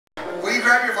you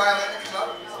grab your violin and come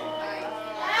up?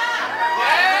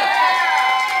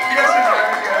 You guys are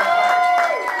very good.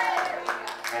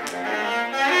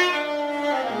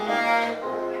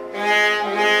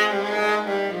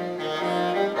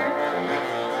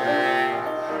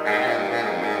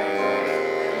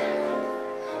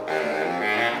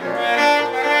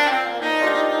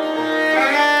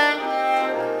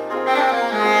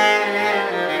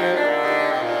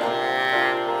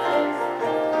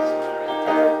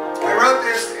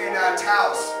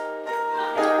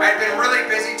 I'd been really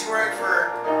busy touring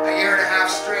for a year and a half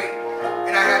straight,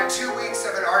 and I had 2 weeks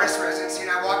of an artist residency,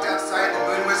 and I walked outside, the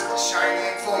moon was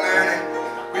shining, full moon, and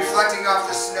reflecting off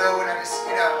the snow, and I just,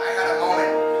 I had a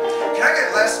moment. Can I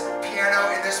get less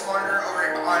piano in this monitor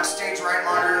over on stage right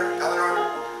monitor, Eleanor?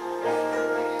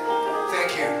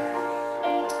 Thank you.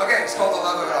 Okay, it's called The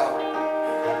Love of It All.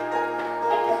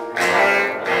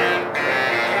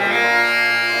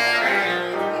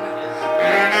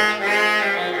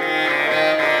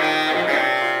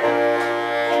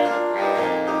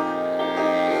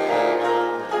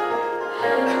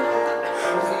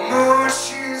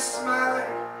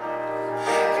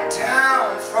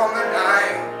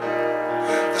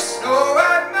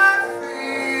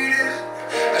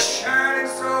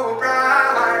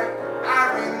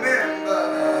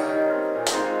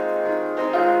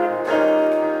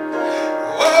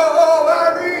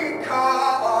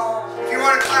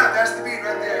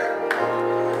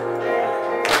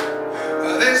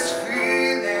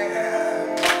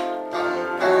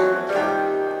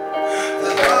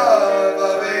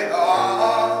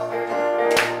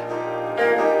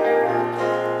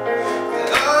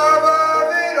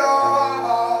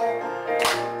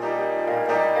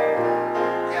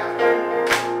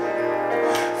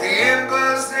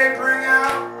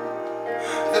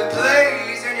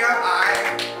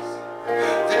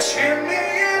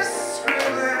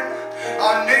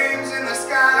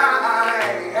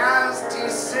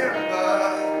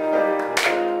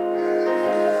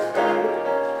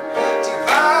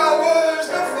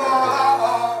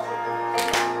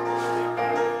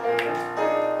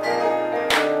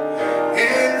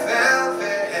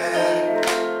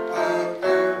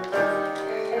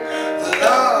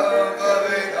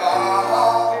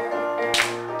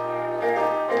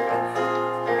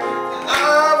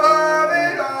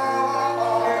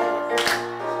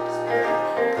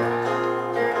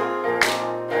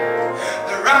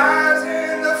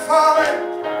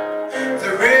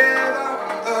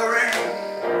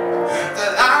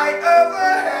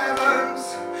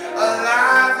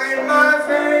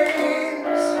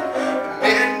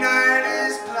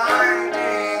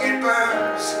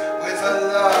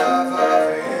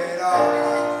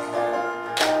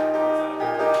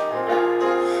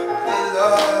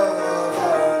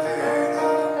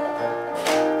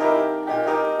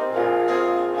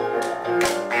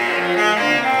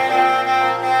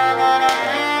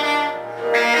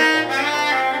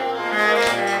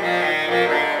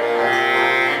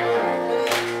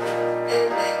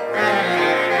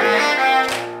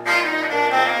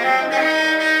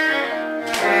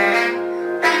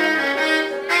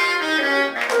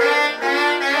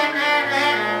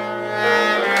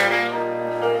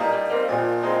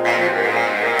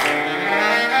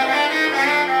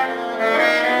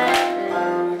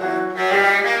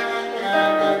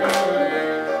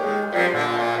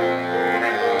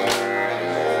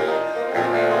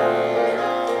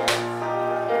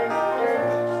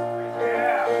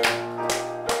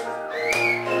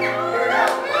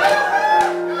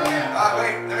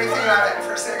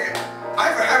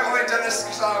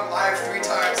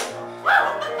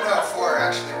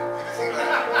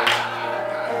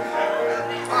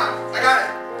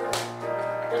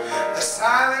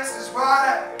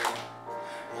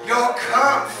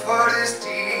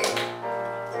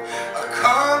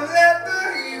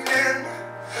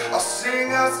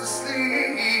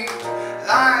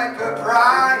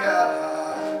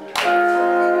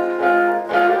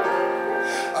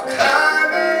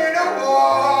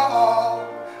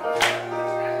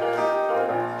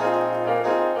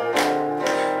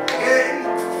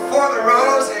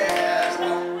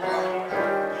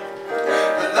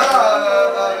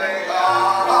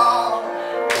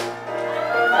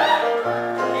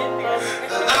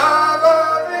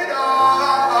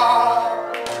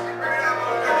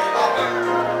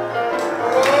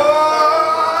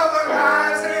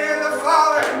 The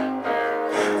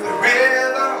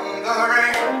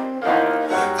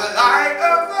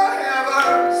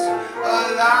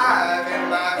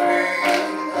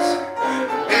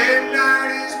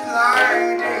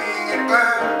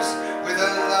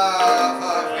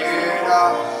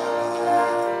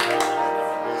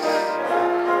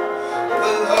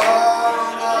Oh.